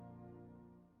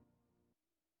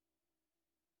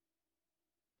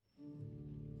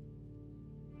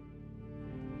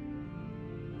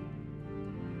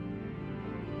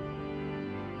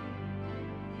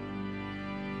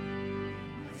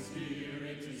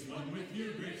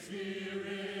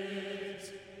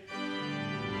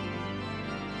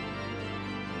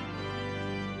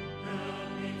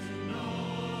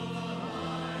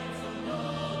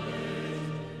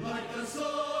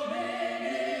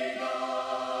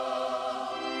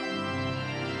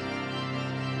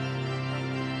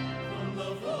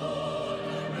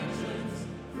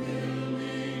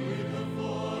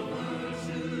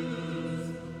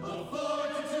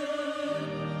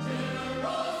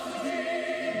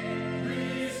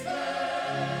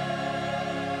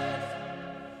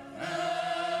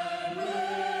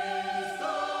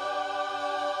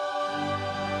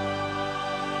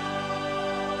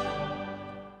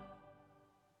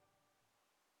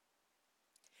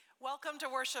Welcome to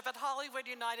worship at Hollywood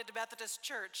United Methodist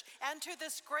Church and to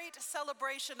this great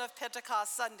celebration of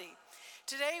Pentecost Sunday.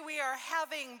 Today we are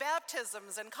having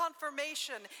baptisms and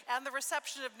confirmation and the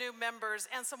reception of new members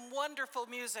and some wonderful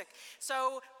music.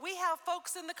 So we have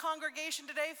folks in the congregation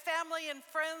today, family and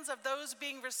friends of those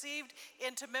being received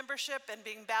into membership and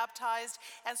being baptized.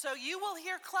 And so you will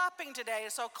hear clapping today,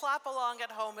 so clap along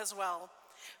at home as well.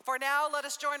 For now, let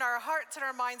us join our hearts and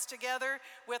our minds together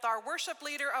with our worship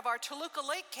leader of our Toluca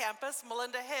Lake campus,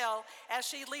 Melinda Hale, as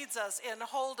she leads us in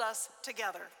Hold Us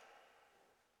Together.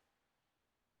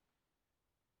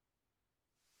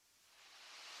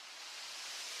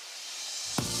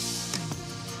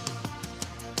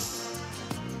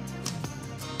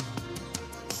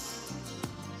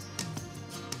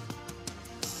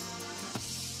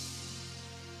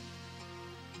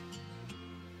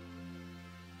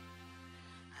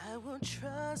 I will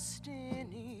trust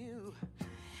in you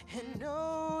and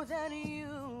know that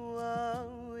you are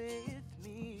with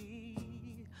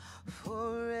me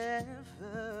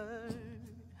forever.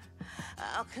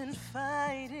 I'll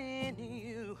confide in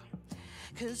you,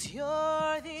 'cause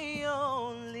you're the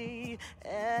only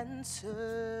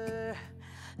answer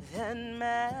that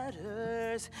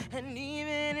matters. And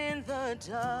even in the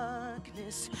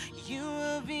darkness, you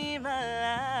will be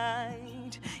my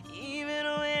light. Even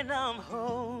when I'm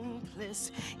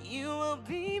hopeless, you will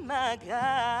be my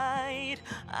guide.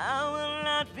 I will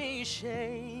not be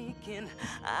shaken,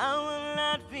 I will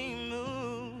not be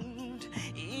moved.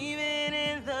 Even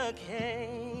in the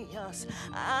chaos,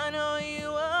 I know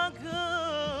you are good.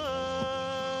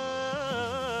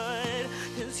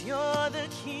 'Cause you're the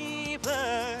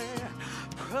keeper,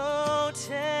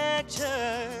 protector.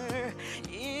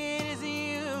 It is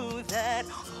you that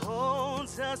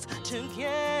holds us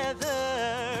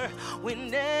together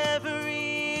when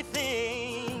everything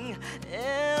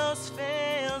else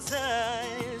fails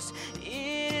us.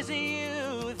 It is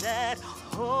you that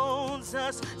holds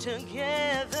us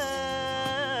together.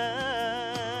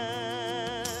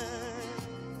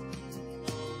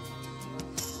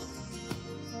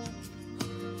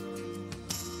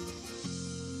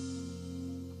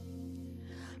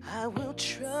 I will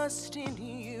trust in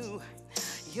you,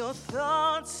 your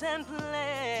thoughts and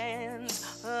plans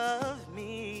of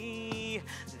me,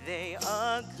 they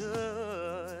are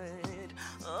good.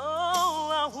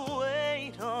 Oh, I'll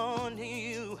wait on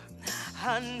you.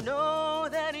 I know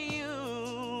that you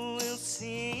will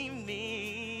see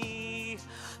me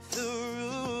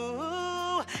through.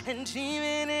 And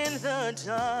even in the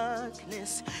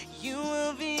darkness, you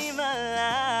will be my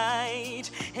light.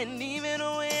 And even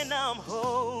when I'm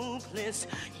hopeless,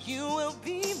 you will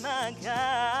be my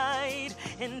guide.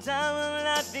 And I will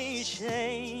not be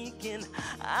shaken,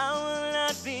 I will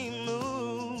not be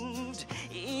moved.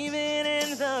 Even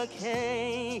in the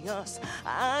chaos,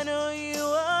 I know you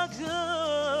are good.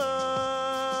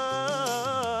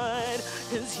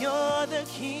 'Cause you're the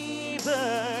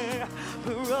keeper,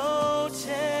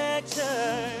 protector.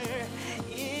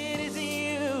 It is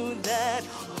you that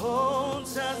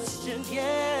holds us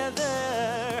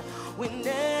together when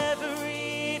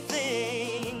everything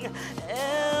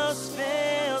else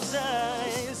fails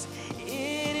us.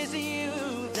 It is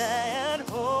you that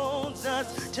holds us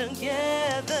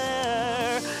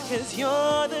together. 'Cause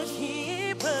you're the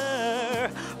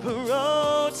keeper,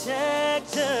 protector.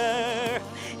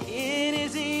 It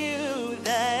is you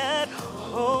that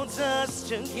holds us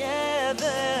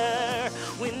together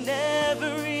when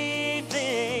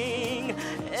everything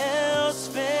else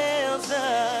fails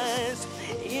us.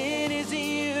 It is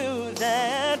you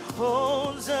that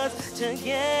holds us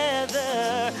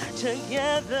together,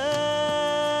 together,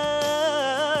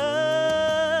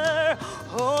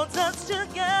 holds us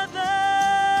together.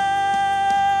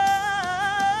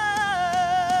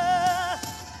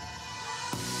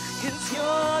 'Cause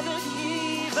you're the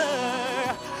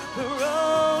keeper,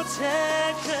 protector.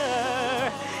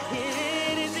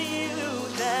 It is you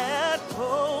that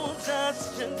holds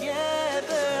us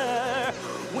together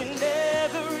when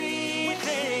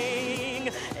everything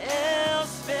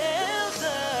else fails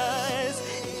us.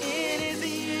 It is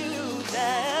you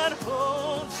that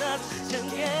holds us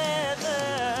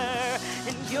together.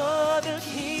 And you're the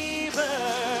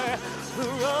keeper,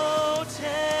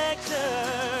 protector.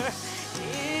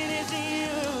 It is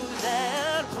you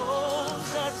that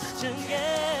holds us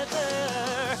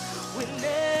together when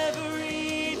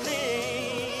everything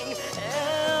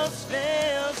else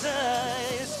fails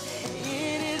us.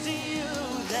 It is you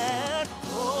that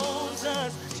holds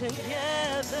us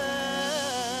together.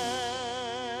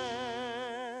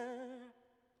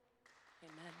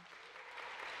 Amen.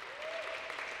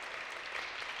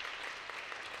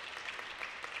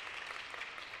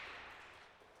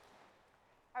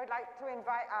 I would like to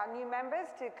invite our new members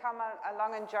to come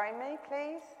along and join me,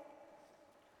 please.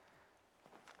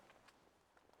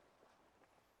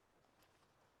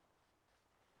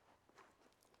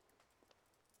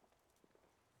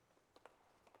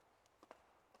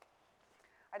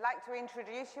 I'd like to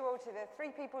introduce you all to the three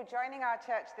people joining our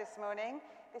church this morning.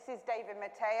 This is David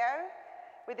Mateo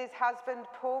with his husband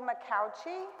Paul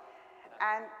Nakauchi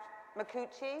and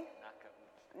Nakauchi,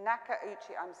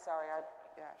 I'm sorry,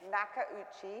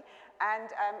 Nakauchi, and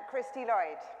Christy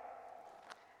Lloyd.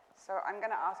 So I'm going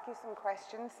to ask you some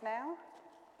questions now.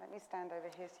 Let me stand over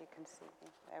here so you can see me.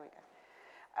 There we go.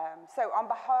 So on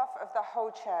behalf of the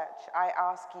whole church, I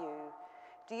ask you,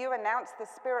 do you announce the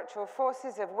spiritual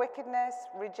forces of wickedness,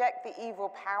 reject the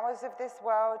evil powers of this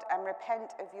world, and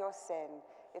repent of your sin?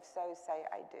 If so, say,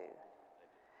 I do.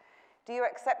 Do you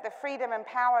accept the freedom and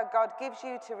power God gives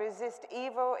you to resist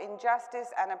evil, injustice,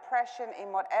 and oppression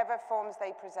in whatever forms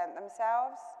they present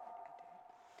themselves?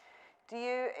 Do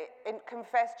you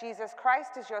confess Jesus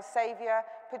Christ as your Savior,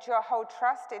 put your whole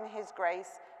trust in His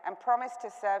grace, and promise to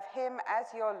serve Him as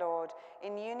your Lord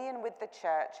in union with the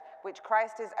church, which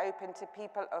Christ is open to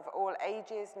people of all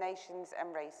ages, nations,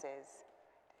 and races?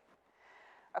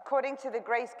 According to the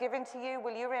grace given to you,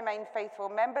 will you remain faithful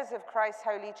members of Christ's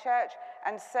holy church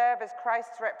and serve as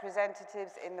Christ's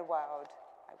representatives in the world?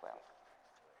 I will.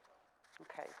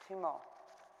 Okay, two more.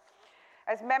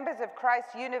 As members of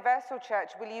Christ's universal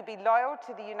church, will you be loyal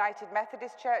to the United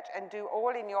Methodist Church and do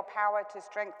all in your power to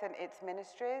strengthen its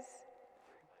ministries?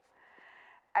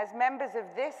 As members of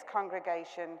this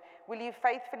congregation, will you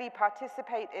faithfully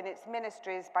participate in its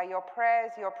ministries by your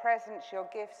prayers, your presence, your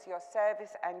gifts, your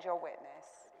service, and your witness?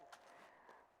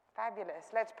 Fabulous.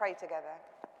 Let's pray together.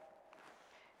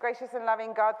 Gracious and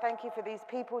loving God, thank you for these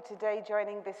people today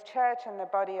joining this church and the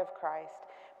body of Christ.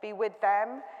 Be with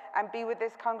them and be with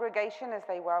this congregation as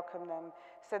they welcome them,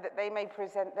 so that they may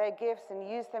present their gifts and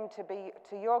use them to be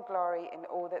to your glory in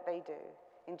all that they do.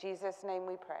 In Jesus' name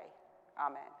we pray.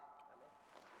 Amen.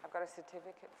 I've got a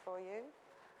certificate for you.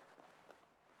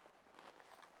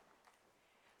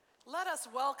 Let us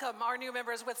welcome our new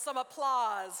members with some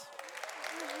applause.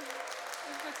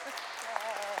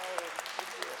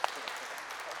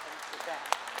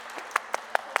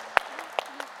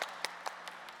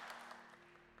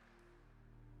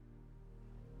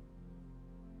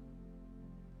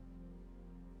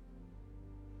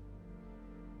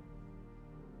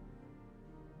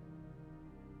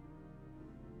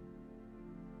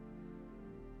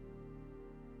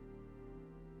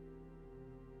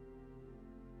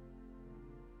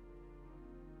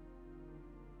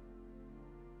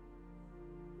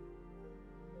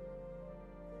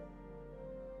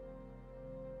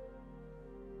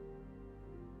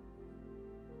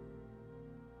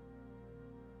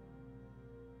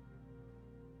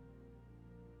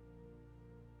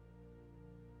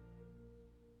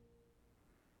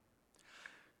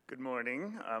 Good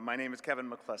morning. My name is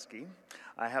Kevin McCluskey.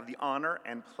 I have the honor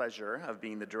and pleasure of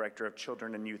being the Director of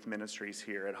Children and Youth Ministries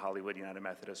here at Hollywood United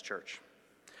Methodist Church.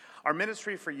 Our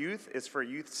ministry for youth is for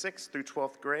youth 6th through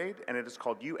 12th grade, and it is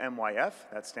called UMYF.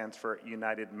 That stands for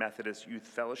United Methodist Youth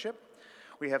Fellowship.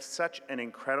 We have such an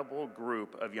incredible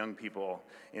group of young people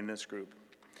in this group.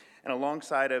 And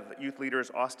alongside of youth leaders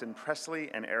Austin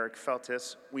Presley and Eric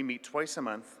Feltis, we meet twice a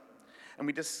month, and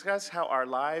we discuss how our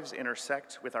lives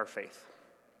intersect with our faith.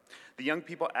 The young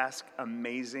people ask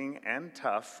amazing and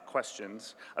tough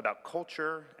questions about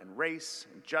culture and race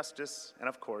and justice and,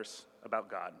 of course, about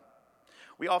God.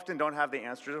 We often don't have the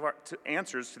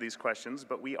answers to these questions,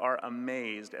 but we are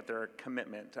amazed at their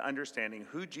commitment to understanding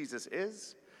who Jesus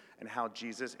is and how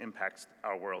Jesus impacts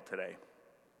our world today.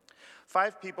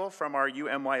 5 people from our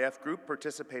UMYF group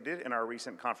participated in our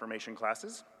recent confirmation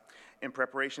classes in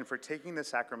preparation for taking the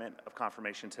sacrament of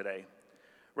confirmation today.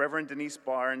 Reverend Denise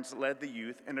Barnes led the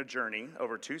youth in a journey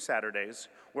over 2 Saturdays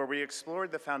where we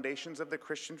explored the foundations of the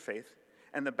Christian faith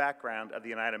and the background of the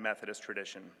United Methodist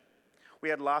tradition. We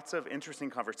had lots of interesting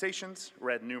conversations,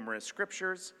 read numerous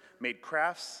scriptures, made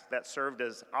crafts that served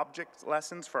as object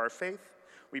lessons for our faith.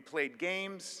 We played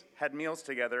games, had meals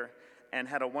together, and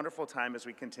had a wonderful time as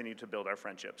we continued to build our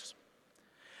friendships.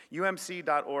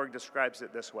 UMC.org describes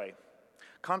it this way: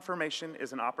 confirmation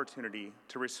is an opportunity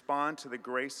to respond to the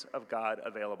grace of God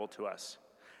available to us,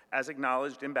 as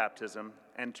acknowledged in baptism,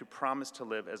 and to promise to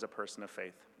live as a person of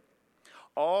faith.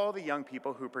 All the young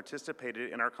people who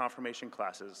participated in our confirmation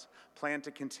classes plan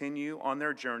to continue on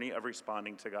their journey of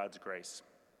responding to God's grace.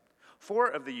 4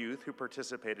 of the youth who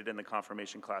participated in the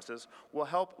confirmation classes will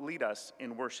help lead us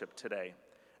in worship today,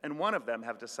 and 1 of them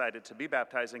have decided to be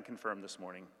baptized and confirmed this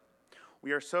morning.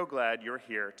 We are so glad you're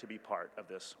here to be part of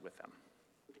this with them.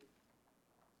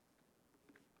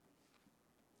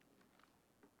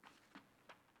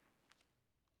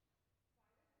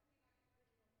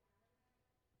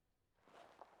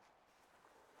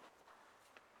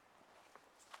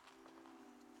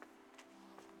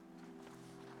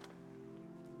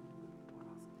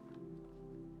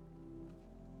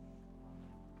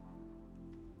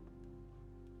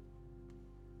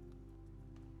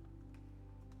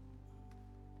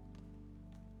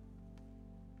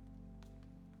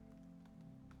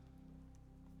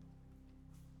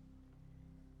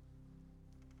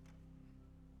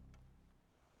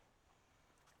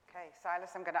 Okay, Silas,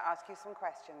 I'm going to ask you some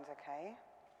questions, okay?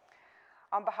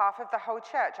 On behalf of the whole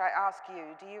church, I ask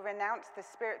you, do you renounce the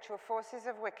spiritual forces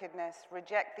of wickedness,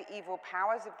 reject the evil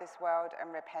powers of this world, and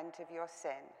repent of your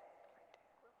sin?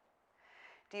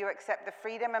 Do you accept the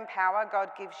freedom and power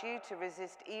God gives you to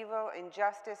resist evil,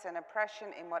 injustice, and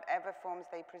oppression in whatever forms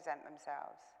they present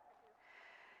themselves?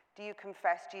 Do you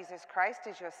confess Jesus Christ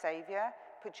as your Savior,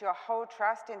 put your whole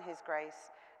trust in his grace,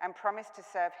 and promise to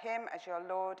serve him as your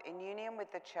Lord in union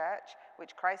with the church,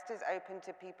 which Christ has opened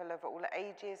to people of all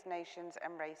ages, nations,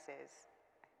 and races?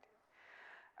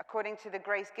 According to the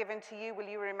grace given to you, will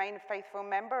you remain a faithful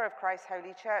member of Christ's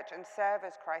holy church and serve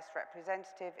as Christ's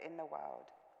representative in the world?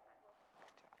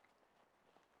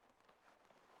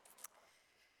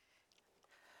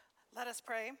 Let us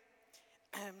pray.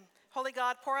 Holy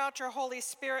God, pour out your Holy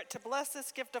Spirit to bless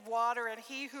this gift of water, and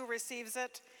he who receives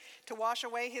it to wash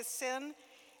away his sin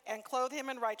and clothe him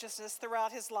in righteousness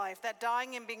throughout his life, that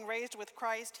dying and being raised with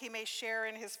Christ, he may share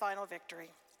in his final victory.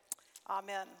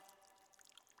 Amen.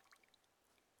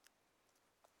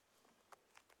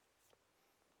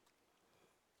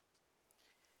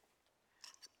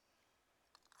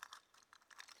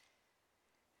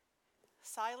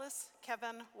 Silas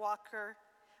Kevin Walker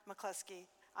McCluskey,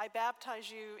 I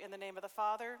baptize you in the name of the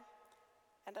Father,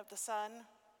 and of the Son,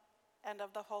 and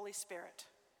of the Holy Spirit.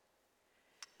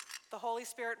 The Holy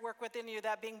Spirit work within you,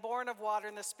 that being born of water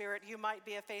and the Spirit, you might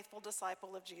be a faithful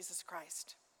disciple of Jesus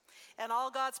Christ. And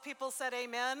all God's people said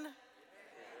amen. Amen.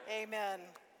 Amen.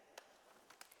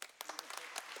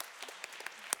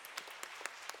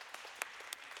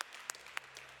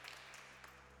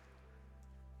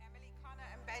 Emily, Connor,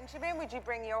 and Benjamin, would you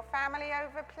bring your family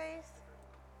over, please?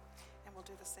 And we'll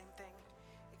do the same thing,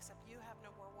 except you have no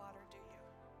more water, do you?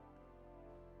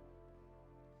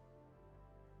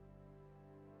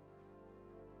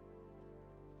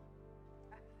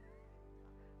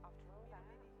 After all that.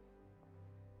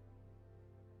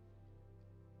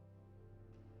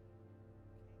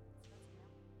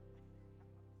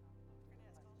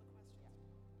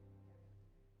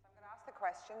 So I'm going to ask the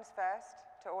questions first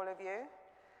to all of you.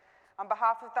 On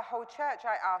behalf of the whole church,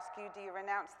 I ask you, do you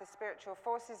renounce the spiritual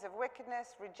forces of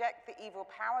wickedness, reject the evil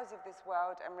powers of this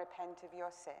world, and repent of your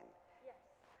sin? Yes.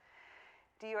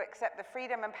 Do you accept the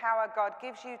freedom and power God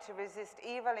gives you to resist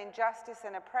evil, injustice,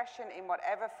 and oppression in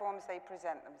whatever forms they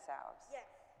present themselves? Yes.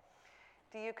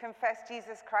 Do you confess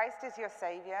Jesus Christ as your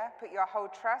Savior, put your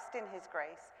whole trust in his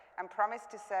grace, and promise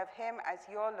to serve him as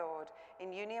your Lord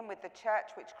in union with the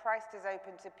church which Christ has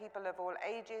opened to people of all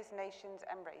ages, nations,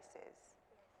 and races?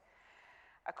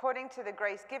 According to the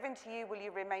grace given to you, will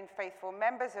you remain faithful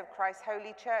members of Christ's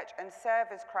holy church and serve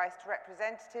as Christ's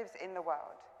representatives in the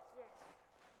world? Yes.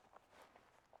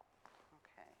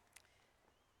 Okay.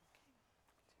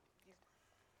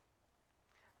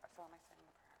 So am I saying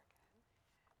the prayer again?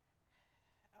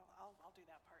 Oh, I'll do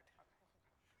that part.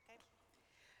 Okay.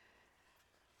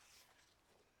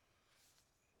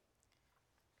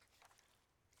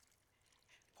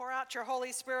 Pour out your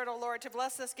Holy Spirit, O Lord, to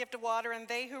bless this gift of water and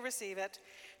they who receive it,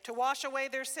 to wash away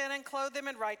their sin and clothe them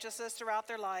in righteousness throughout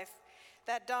their life,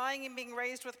 that dying and being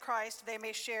raised with Christ, they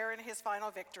may share in his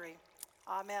final victory.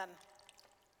 Amen.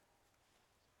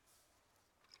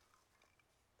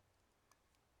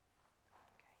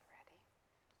 Okay, ready?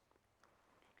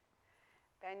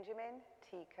 Benjamin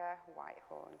Tika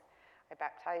Whitehorn, I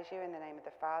baptize you in the name of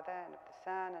the Father, and of the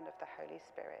Son, and of the Holy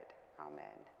Spirit.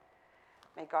 Amen.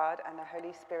 May God and the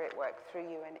Holy Spirit work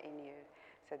through you and in you,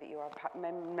 so that you are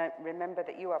remember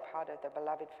that you are part of the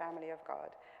beloved family of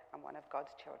God and one of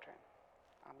God's children.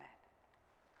 Amen.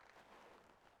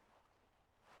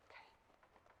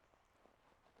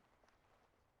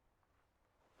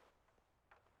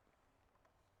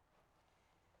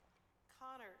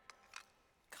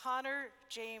 Connor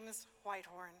James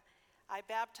Whitehorn, I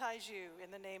baptize you in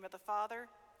the name of the Father,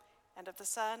 and of the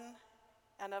Son,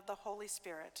 and of the Holy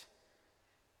Spirit.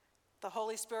 The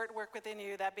Holy Spirit work within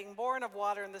you, that being born of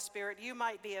water and the Spirit, you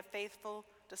might be a faithful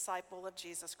disciple of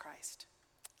Jesus Christ.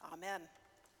 Amen.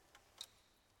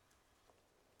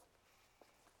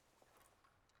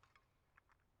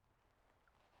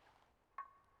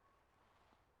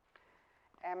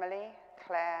 Emily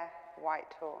Claire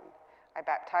Whitehorn, I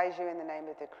baptize you in the name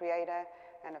of the Creator,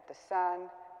 and of the Son,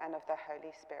 and of the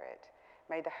Holy Spirit.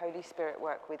 May the Holy Spirit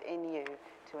work within you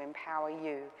to empower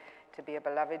you to be a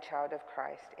beloved child of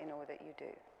Christ in all that you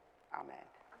do. Amen.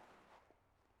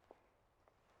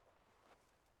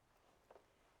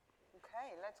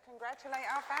 Okay, let's congratulate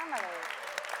our family.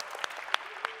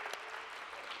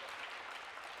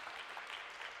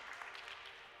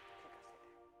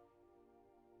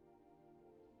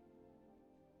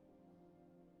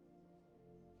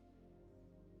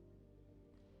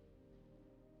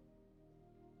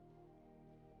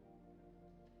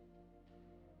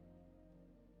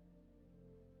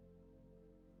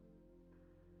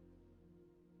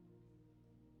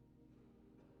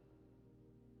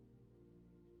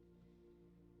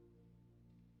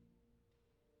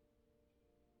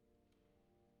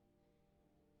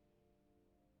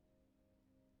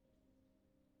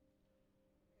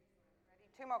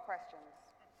 Two more questions.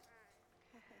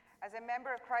 As a member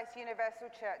of Christ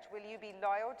Universal Church, will you be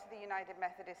loyal to the United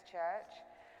Methodist Church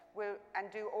and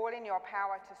do all in your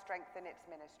power to strengthen its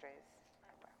ministries?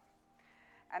 I will.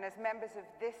 And as members of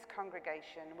this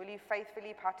congregation, will you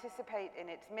faithfully participate in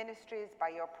its ministries by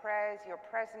your prayers, your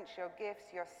presence, your gifts,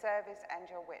 your service, and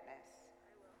your witness?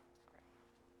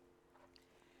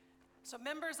 So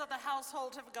members of the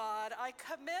household of God, I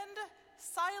commend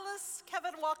Silas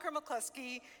Kevin Walker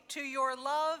McCluskey to your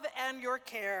love and your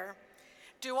care.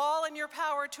 Do all in your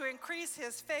power to increase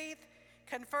his faith,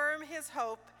 confirm his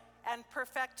hope, and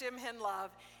perfect him in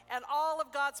love. And all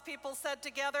of God's people said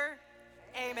together,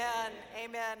 amen,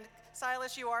 amen.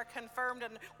 Silas, you are confirmed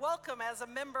and welcome as a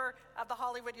member of the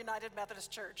Hollywood United Methodist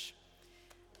Church.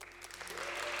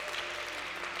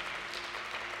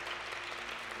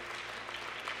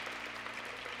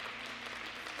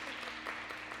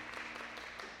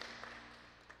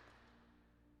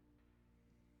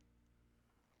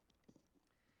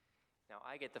 Now,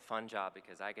 I get the fun job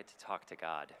because I get to talk to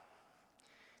God.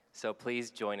 So please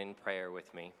join in prayer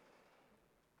with me.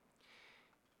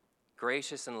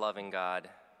 Gracious and loving God,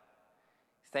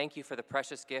 thank you for the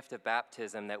precious gift of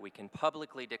baptism that we can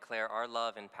publicly declare our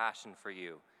love and passion for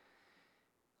you.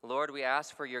 Lord, we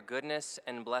ask for your goodness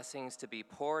and blessings to be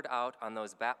poured out on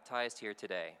those baptized here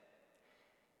today.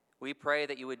 We pray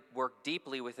that you would work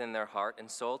deeply within their heart and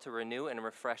soul to renew and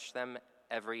refresh them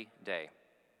every day.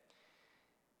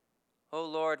 Oh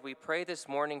Lord, we pray this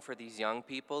morning for these young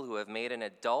people who have made an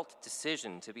adult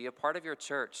decision to be a part of your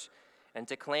church and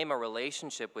to claim a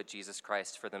relationship with Jesus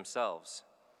Christ for themselves.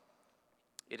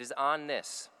 It is on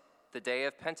this, the day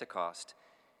of Pentecost,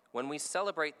 when we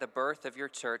celebrate the birth of your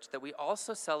church, that we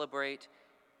also celebrate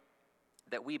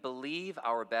that we believe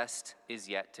our best is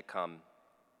yet to come.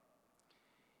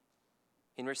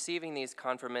 In receiving these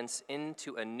confirmants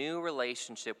into a new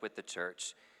relationship with the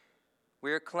church,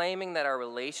 we are claiming that our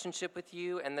relationship with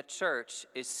you and the church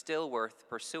is still worth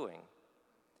pursuing.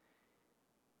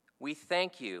 We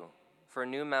thank you for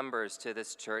new members to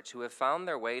this church who have found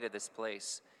their way to this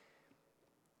place.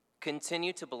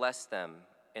 Continue to bless them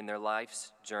in their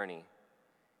life's journey.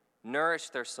 Nourish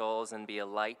their souls and be a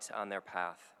light on their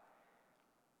path.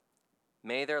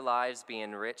 May their lives be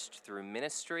enriched through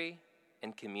ministry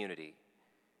and community.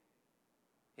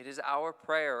 It is our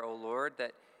prayer, O Lord,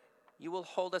 that you will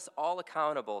hold us all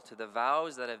accountable to the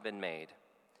vows that have been made.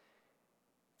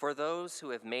 For those who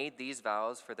have made these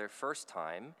vows for their first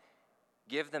time,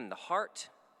 give them the heart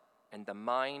and the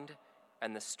mind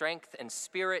and the strength and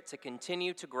spirit to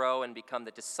continue to grow and become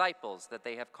the disciples that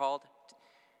they have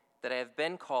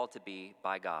been called to be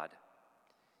by God.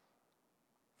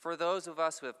 For those of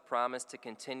us who have promised to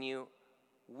continue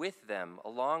with them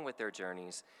along with their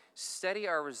journeys, steady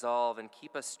our resolve and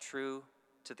keep us true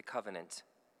to the covenant.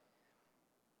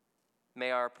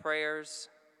 May our prayers,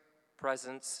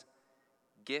 presence,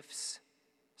 gifts,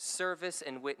 service,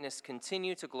 and witness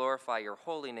continue to glorify your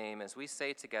holy name as we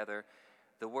say together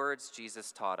the words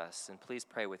Jesus taught us. And please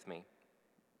pray with me.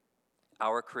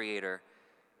 Our Creator,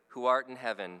 who art in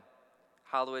heaven,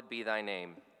 hallowed be thy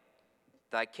name.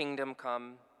 Thy kingdom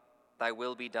come, thy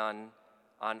will be done,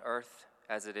 on earth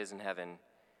as it is in heaven.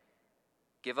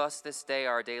 Give us this day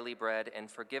our daily bread, and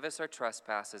forgive us our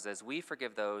trespasses as we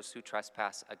forgive those who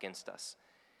trespass against us.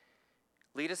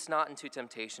 Lead us not into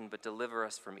temptation, but deliver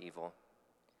us from evil.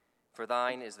 For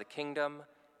thine is the kingdom,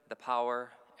 the power,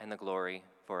 and the glory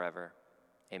forever.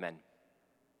 Amen.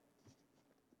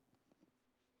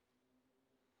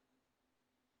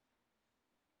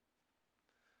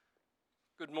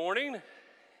 Good morning.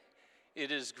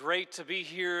 It is great to be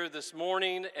here this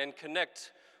morning and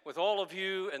connect with all of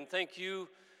you, and thank you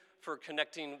for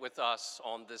connecting with us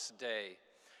on this day.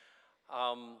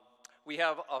 We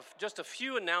have just a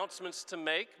few announcements to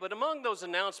make, but among those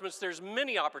announcements, there's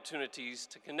many opportunities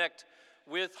to connect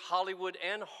with Hollywood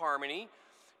and Harmony.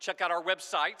 Check out our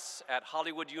websites at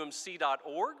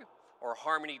hollywoodumc.org or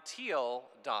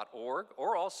harmonytl.org,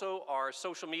 or also our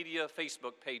social media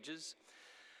Facebook pages.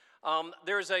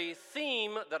 There's a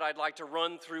theme that I'd like to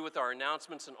run through with our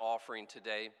announcements and offering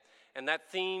today, and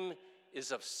that theme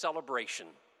is of celebration.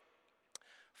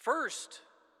 First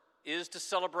is to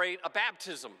celebrate a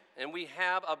baptism, and we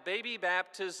have a baby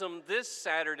baptism this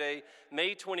Saturday,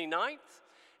 May 29th,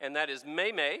 and that is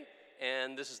May,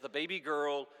 and this is the baby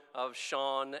girl of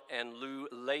Sean and Lou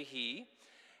Leahy.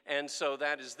 And so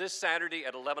that is this Saturday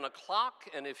at 11 o'clock,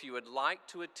 and if you would like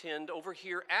to attend over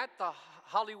here at the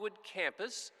Hollywood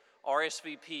campus,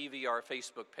 RSVP via our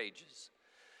Facebook pages.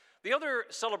 The other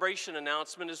celebration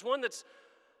announcement is one that's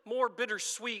more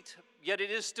bittersweet, yet it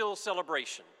is still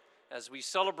celebration, as we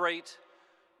celebrate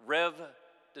Rev.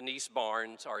 Denise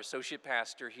Barnes, our associate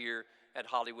pastor here at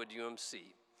Hollywood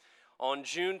UMC. On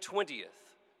June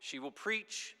 20th, she will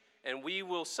preach, and we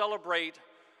will celebrate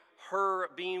her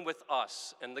being with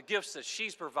us and the gifts that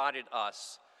she's provided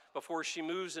us before she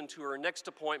moves into her next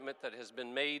appointment that has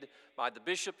been made by the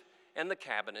bishop and the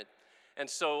cabinet. And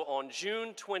so on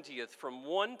June 20th, from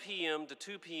 1 p.m. to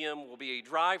 2 p.m. will be a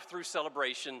drive-through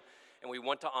celebration, and we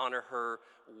want to honor her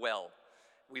well.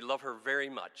 We love her very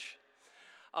much.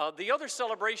 The other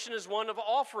celebration is one of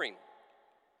offering.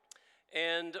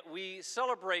 And we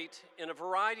celebrate in a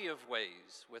variety of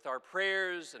ways with our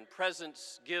prayers and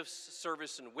presence, gifts,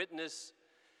 service, and witness.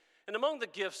 And among the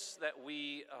gifts that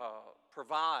we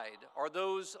provide are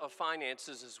those of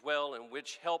finances as well, in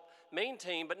which help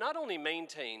maintain, but not only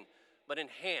maintain, but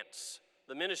enhance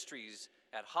the ministries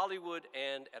at Hollywood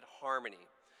and at Harmony.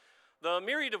 The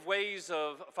myriad of ways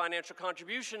of financial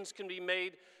contributions can be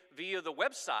made via the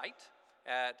website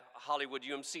at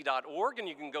hollywoodumc.org, and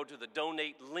you can go to the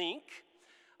donate link.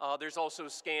 There's also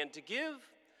Scan to Give,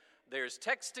 there's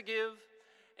Text to Give,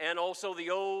 and also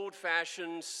the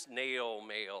old-fashioned snail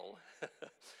mail.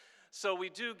 So we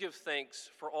do give thanks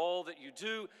for all that you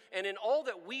do, and in all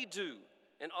that we do,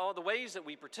 in all the ways that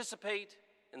we participate,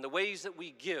 in the ways that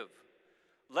we give,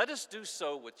 let us do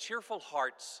so with cheerful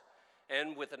hearts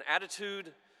and with an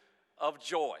attitude of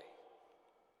joy.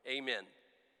 Amen.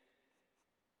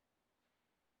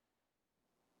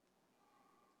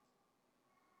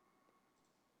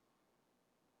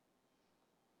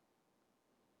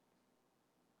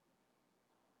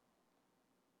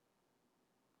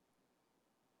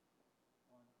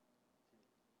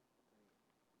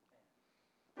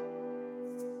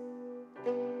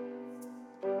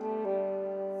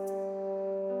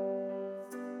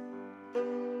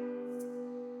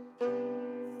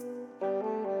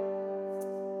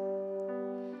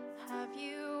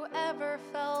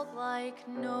 Like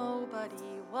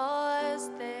nobody was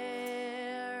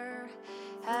there.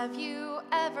 Have you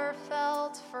ever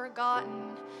felt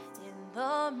forgotten in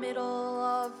the middle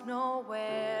of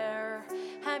nowhere?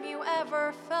 Have you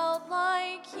ever felt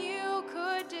like you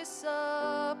could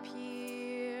disappear,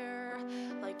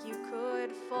 like you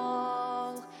could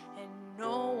fall and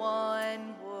no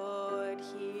one would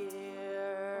hear?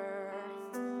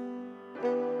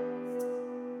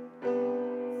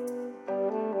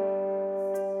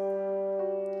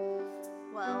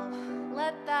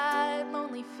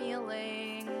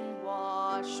 Feeling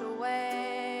wash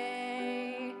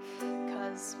away,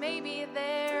 'cause maybe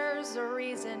there's a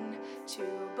reason to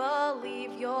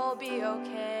believe you'll be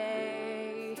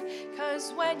okay.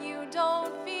 'Cause when you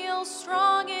don't feel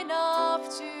strong enough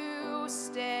to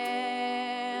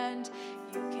stand,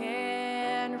 you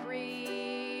can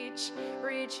reach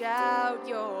out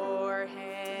your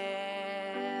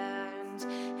hand,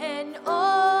 and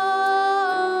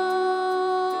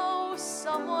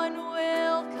someone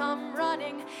will come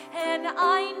running, and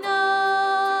I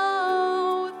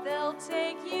know they'll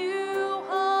take you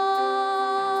home.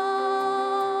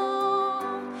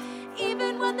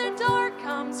 Even when the dark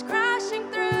comes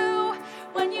crashing through,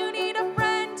 when you need a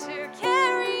friend to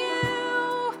carry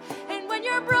you, and when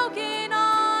you're broken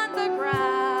on the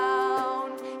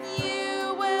ground,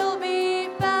 you will be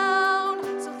found.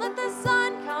 So let the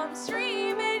sun come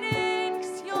streaming in,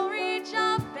 'cause you'll reach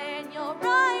up and you'll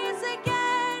rise again.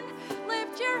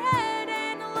 Your head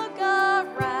and look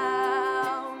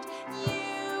around,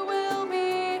 you will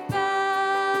be found,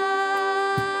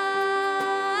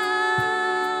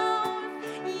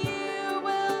 you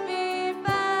will be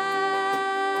found,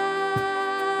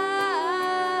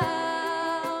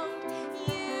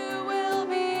 you will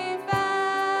be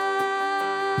found,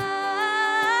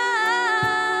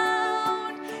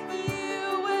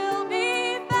 you will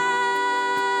be found.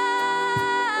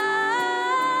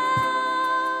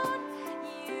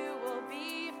 You will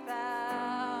be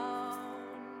found.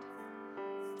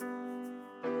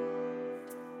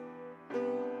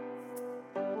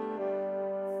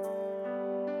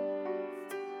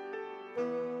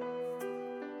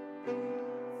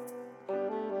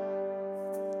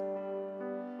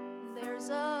 There's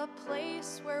a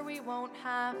place where we won't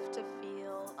have to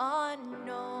feel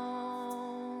unknown.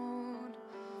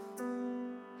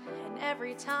 And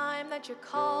every time that you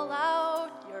call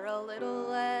out, you're a little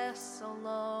less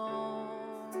alone.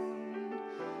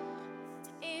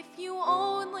 If you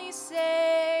only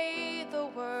say the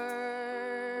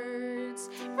words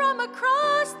from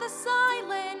across the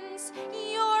silence,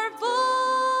 your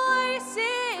voice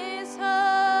is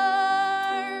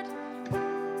heard.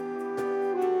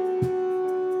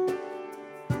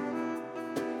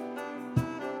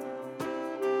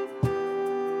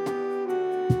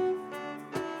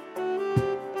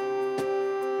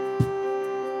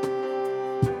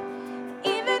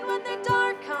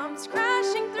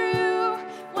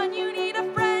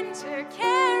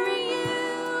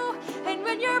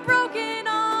 you're broken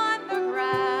on the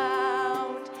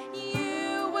ground,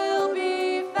 you will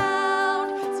be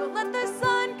found. So let the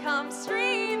sun come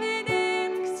streaming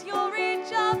in, 'cause you'll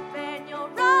reach up and you'll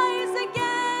rise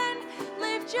again.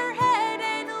 Lift your head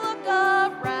and look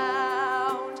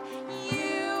around.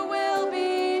 You will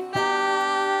be found.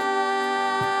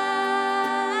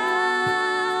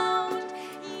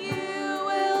 You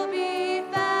will be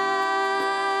found.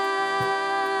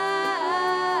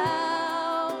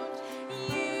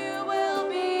 You will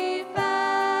be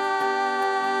found.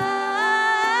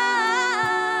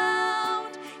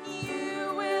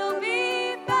 You will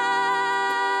be found.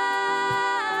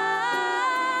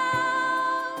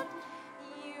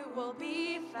 You will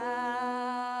be found.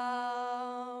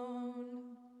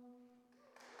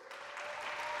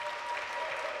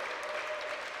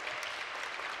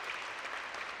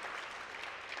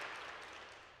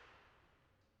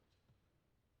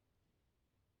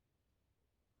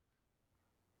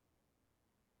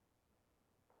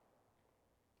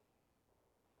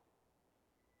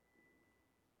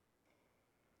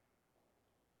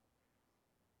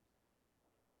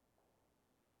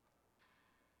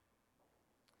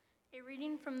 A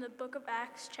reading from the book of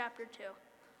Acts, chapter 2.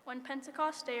 When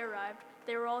Pentecost Day arrived,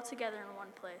 they were all together in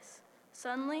one place.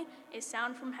 Suddenly, a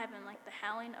sound from heaven like the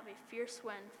howling of a fierce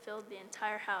wind filled the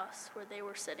entire house where they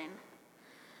were sitting.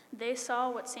 They saw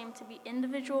what seemed to be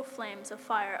individual flames of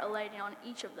fire alighting on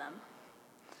each of them.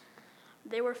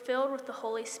 They were filled with the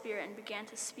Holy Spirit and began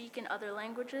to speak in other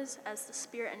languages as the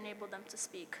Spirit enabled them to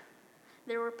speak.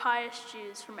 There were pious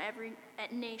Jews from every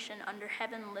nation under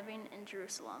heaven living in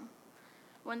Jerusalem.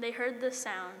 When they heard this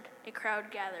sound, a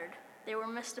crowd gathered. They were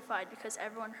mystified because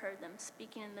everyone heard them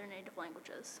speaking in their native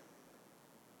languages.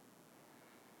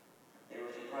 They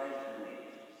were surprised and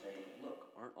amazed, saying,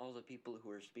 "Look, aren't all the people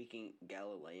who are speaking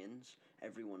Galileans,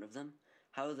 every one of them?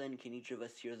 How then can each of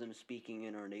us hear them speaking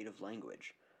in our native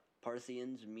language?"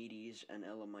 Parthians, Medes, and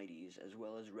Elamites, as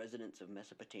well as residents of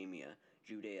Mesopotamia,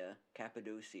 Judea,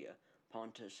 Cappadocia,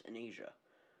 Pontus, and Asia,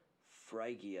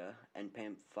 Phrygia and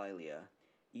Pamphylia,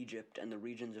 Egypt, and the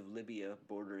regions of Libya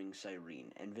bordering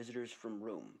Cyrene, and visitors from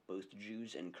Rome, both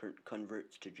Jews and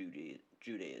converts to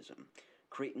Judaism,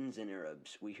 Cretans and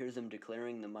Arabs. We hear them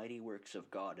declaring the mighty works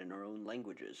of God in our own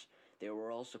languages. They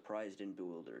were all surprised and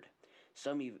bewildered.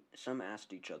 Some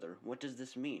asked each other, "What does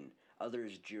this mean?"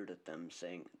 Others jeered at them,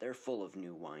 saying, "They're full of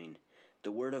new wine."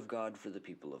 The word of God for the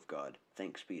people of God.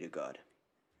 Thanks be to God.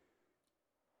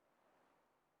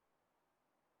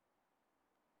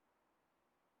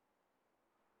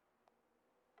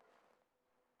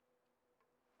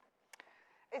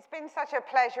 It's been such a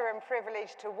pleasure and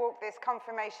privilege to walk this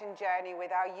confirmation journey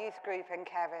with our youth group and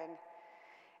Kevin.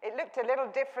 It looked a little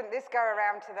different this go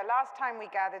around to the last time we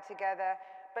gathered together,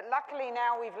 but luckily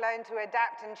now we've learned to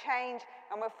adapt and change,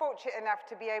 and we're fortunate enough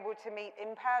to be able to meet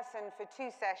in person for 2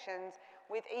 sessions,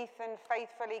 with Ethan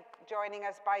faithfully joining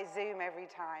us by Zoom every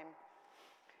time.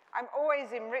 I'm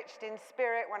always enriched in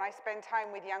spirit when I spend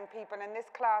time with young people, and this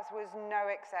class was no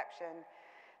exception.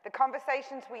 The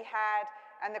conversations we had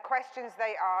and the questions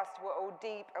they asked were all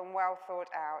deep and well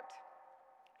thought out.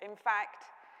 In fact,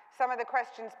 some of the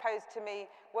questions posed to me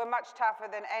were much tougher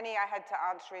than any I had to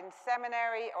answer in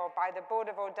seminary or by the Board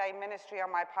of Ordained Ministry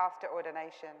on my path to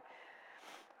ordination.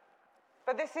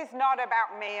 But this is not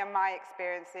about me and my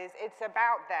experiences, it's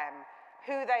about them,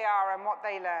 who they are and what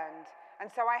they learned.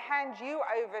 And so I hand you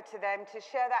over to them to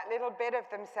share that little bit of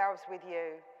themselves with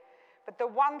you. But the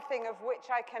one thing of which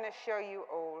I can assure you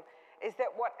all is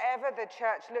that whatever the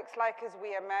church looks like as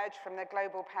we emerge from the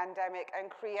global pandemic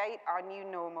and create our new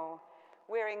normal,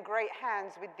 we're in great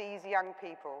hands with these young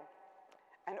people.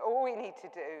 And all we need to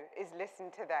do is listen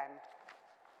to them.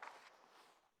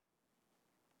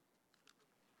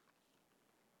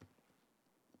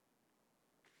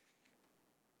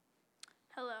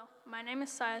 Hello, my name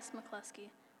is Silas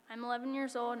McCluskey. I'm 11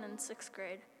 years old and in 6th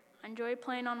grade. I enjoy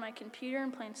playing on my computer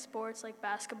and playing sports like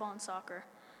basketball and soccer.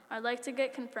 I'd like to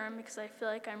get confirmed because I feel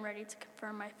like I'm ready to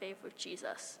confirm my faith with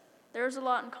Jesus. There was a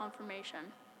lot in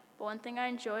confirmation, but one thing I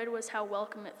enjoyed was how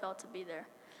welcome it felt to be there.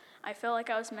 I felt like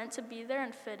I was meant to be there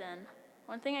and fit in.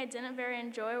 One thing I didn't very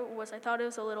enjoy was I thought it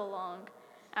was a little long.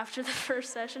 After the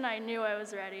first session, I knew I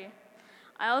was ready.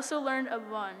 I also learned a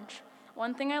bunch.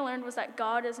 One thing I learned was that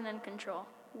God isn't in control.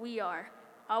 We are.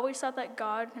 I always thought that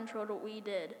God controlled what we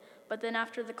did, but then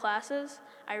after the classes,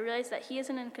 I realized that He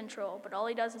isn't in control, but all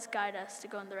He does is guide us to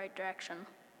go in the right direction.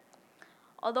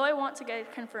 Although I want to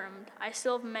get confirmed, I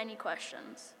still have many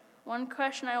questions. One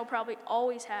question I will probably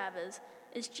always have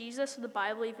is Jesus or the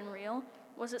Bible even real?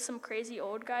 Was it some crazy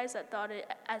old guys that thought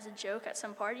it as a joke at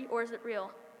some party, or is it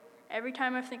real? Every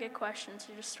time I think of questions,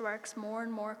 it just sparks more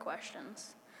and more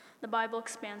questions. The Bible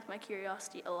expands my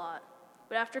curiosity a lot.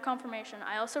 But after confirmation,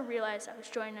 I also realized I was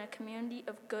joining a community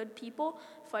of good people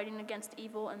fighting against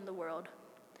evil in the world.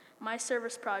 My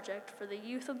service project for the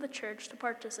youth of the church to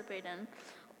participate in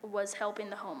was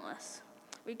helping the homeless.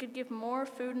 We could give more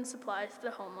food and supplies to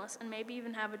the homeless and maybe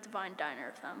even have a divine diner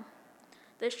of them.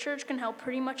 This church can help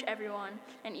pretty much everyone,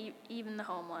 and even the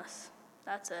homeless.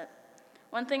 That's it.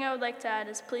 One thing I would like to add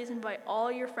is please invite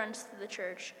all your friends to the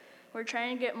church. We're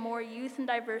trying to get more youth and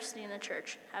diversity in the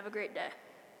church. Have a great day.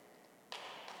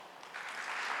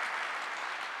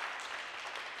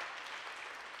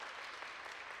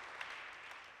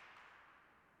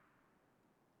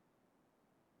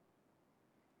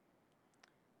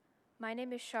 My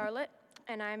name is Charlotte,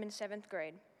 and I am in 7th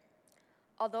grade.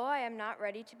 Although I am not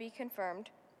ready to be confirmed,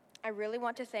 I really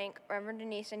want to thank Reverend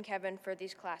Denise and Kevin for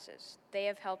these classes. They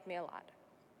have helped me a lot.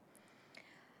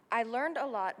 I learned a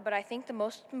lot, but I think the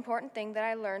most important thing that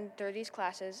I learned through these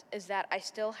classes is that I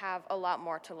still have a lot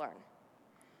more to learn.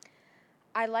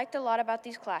 I liked a lot about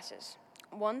these classes.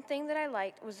 One thing that I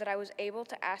liked was that I was able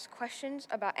to ask questions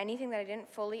about anything that I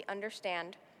didn't fully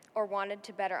understand or wanted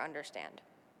to better understand.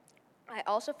 I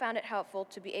also found it helpful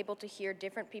to be able to hear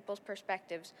different people's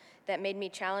perspectives that made me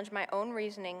challenge my own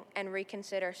reasoning and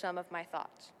reconsider some of my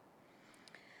thoughts.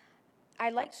 I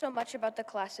liked so much about the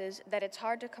classes that it's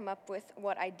hard to come up with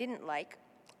what I didn't like.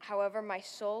 However, my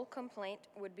sole complaint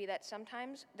would be that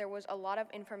sometimes there was a lot of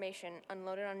information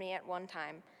unloaded on me at one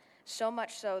time, so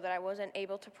much so that I wasn't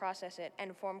able to process it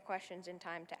and form questions in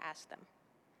time to ask them.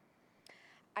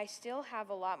 I still have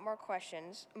a lot more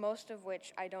questions, most of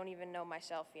which I don't even know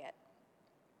myself yet.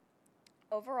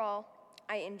 Overall,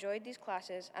 I enjoyed these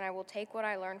classes, and I will take what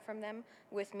I learned from them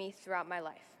with me throughout my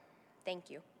life. Thank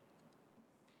you.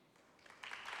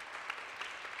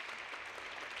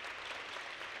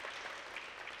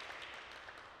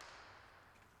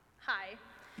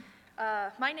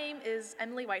 Hi, my name is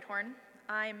Emily Whitehorn.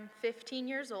 I'm 15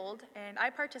 years old, and I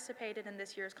participated in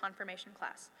this year's confirmation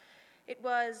class. It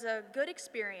was a good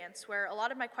experience where a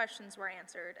lot of my questions were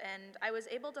answered, and I was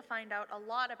able to find out a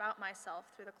lot about myself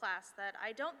through the class that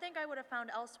I don't think I would have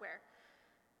found elsewhere.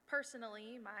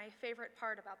 Personally, my favorite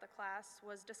part about the class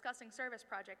was discussing service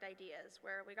project ideas,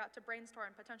 where we got to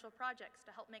brainstorm potential projects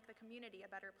to help make the community a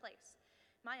better place.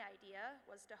 My idea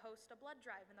was to host a blood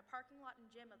drive in the parking lot and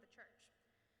gym of the church.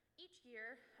 Each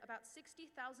year, about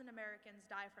 60,000 Americans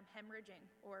die from hemorrhaging,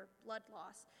 or blood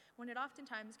loss, when it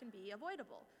oftentimes can be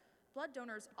avoidable. Blood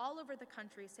donors all over the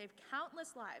country save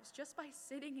countless lives just by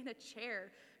sitting in a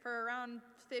chair for around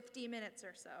 50 minutes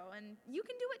or so, and you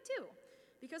can do it too.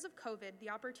 Because of COVID, the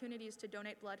opportunities to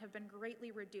donate blood have been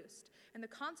greatly reduced, and the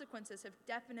consequences have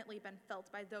definitely been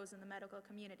felt by those in the medical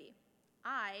community.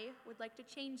 I would like to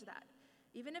change that.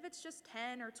 Even if it's just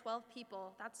 10 or 12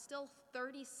 people, that's still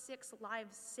 36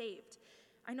 lives saved.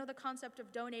 I know the concept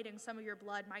of donating some of your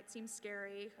blood might seem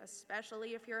scary,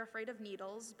 especially if you're afraid of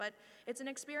needles, but it's an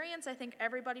experience I think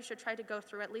everybody should try to go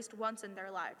through at least once in their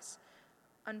lives.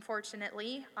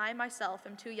 Unfortunately, I myself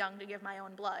am too young to give my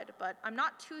own blood, but I'm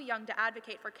not too young to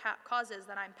advocate for causes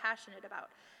that I'm passionate about.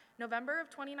 November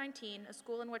of 2019, a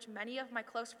school in which many of my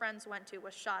close friends went to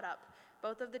was shot up.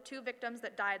 Both of the 2 victims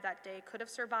that died that day could have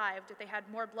survived if they had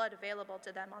more blood available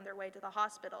to them on their way to the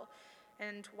hospital.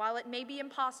 And while it may be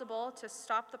impossible to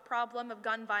stop the problem of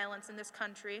gun violence in this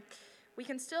country, we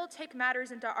can still take matters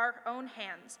into our own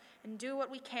hands and do what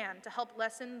we can to help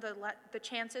lessen the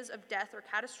chances of death or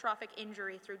catastrophic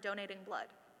injury through donating blood.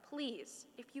 Please,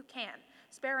 if you can,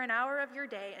 spare an hour of your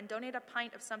day and donate a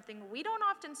pint of something we don't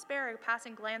often spare a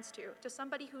passing glance to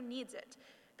somebody who needs it.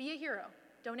 Be a hero.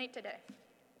 Donate today.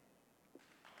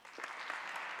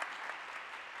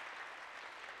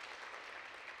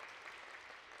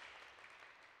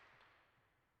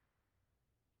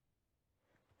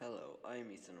 Hello, I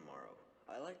am Ethan Amaro.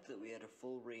 I liked that we had a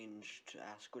full range to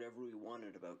ask whatever we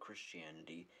wanted about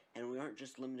Christianity, and we aren't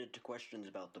just limited to questions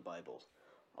about the Bible.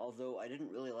 Although I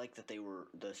didn't really like that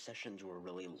the sessions were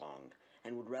really long,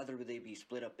 and would rather they be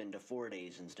split up into 4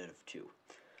 days instead of 2.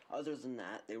 Other than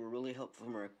that, they were really helpful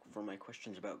for my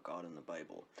questions about God and the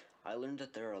Bible. I learned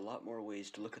that there are a lot more ways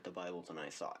to look at the Bible than I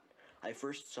thought. I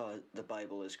first saw the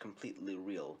Bible as completely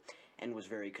real, and was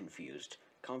very confused.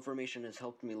 Confirmation has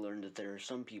helped me learn that there are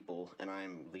some people, and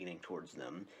I'm leaning towards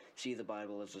them, see the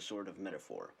Bible as a sort of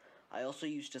metaphor. I also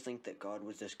used to think that God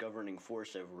was this governing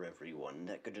force over everyone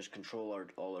that could just control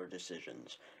all our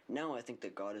decisions. Now I think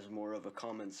that God is more of a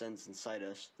common sense inside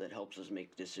us that helps us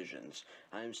make decisions.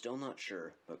 I am still not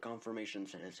sure, but confirmation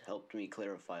has helped me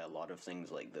clarify a lot of things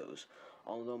like those,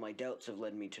 although my doubts have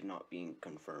led me to not being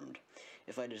confirmed.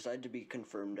 If I decide to be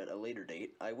confirmed at a later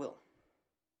date, I will.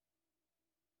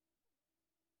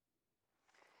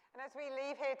 And as we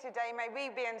leave here today, may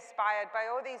we be inspired by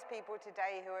all these people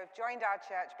today who have joined our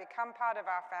church, become part of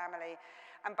our family,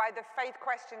 and by the faith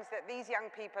questions that these young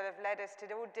people have led us to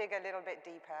all dig a little bit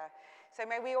deeper. So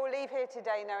may we all leave here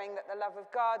today knowing that the love of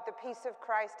God, the peace of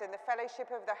Christ, and the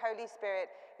fellowship of the Holy Spirit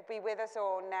be with us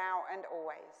all now and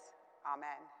always.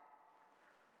 Amen.